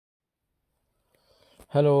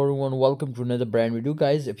Hello everyone, welcome to another brand video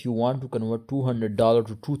guys. If you want to convert $200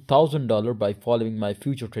 to $2,000 by following my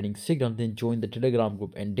future trading signal, then join the Telegram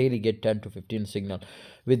group and daily get 10 to 15 signal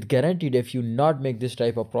with guaranteed. If you not make this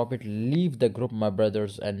type of profit, leave the group my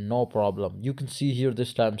brothers and no problem. You can see here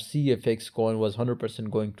this time CFX coin was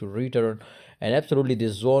 100% going to return, and absolutely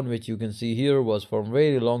this zone which you can see here was for a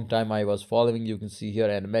very long time I was following. You can see here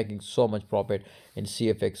and making so much profit in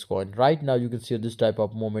CFX coin. Right now you can see this type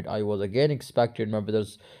of moment I was again expected my brothers,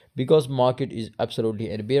 because market is absolutely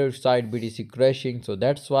in bearish side, BTC crashing, so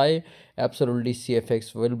that's why absolutely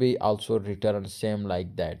CFX will be also return same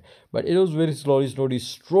like that. But it was very slowly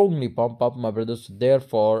strongly pump up my brothers,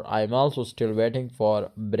 therefore I'm also still waiting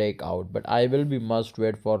for breakout, but I will be must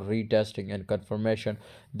wait for retesting and confirmation,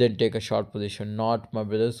 then take a short position, not my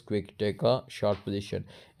brothers quick take a short position.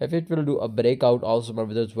 If it will do a breakout also my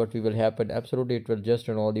brothers, what will happen, absolutely it will just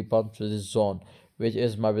and only pump to this zone, which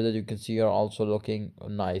is my brother you can see are also looking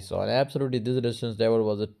nice. So and absolutely this resistance level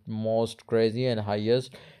was the most crazy and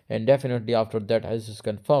highest, and definitely after that as is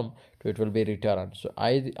confirmed it will be returned. So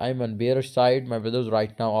I'm on bearish side my brothers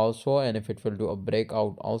right now also, and if it will do a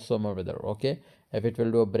breakout also my brother, okay, if it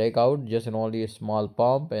will do a breakout just and only a small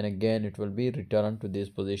pump, and again it will be returned to this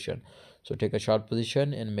position. So take a short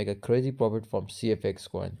position and make a crazy profit from CFX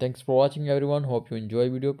coin. Thanks for watching everyone, hope you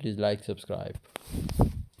enjoy video. Please like, subscribe.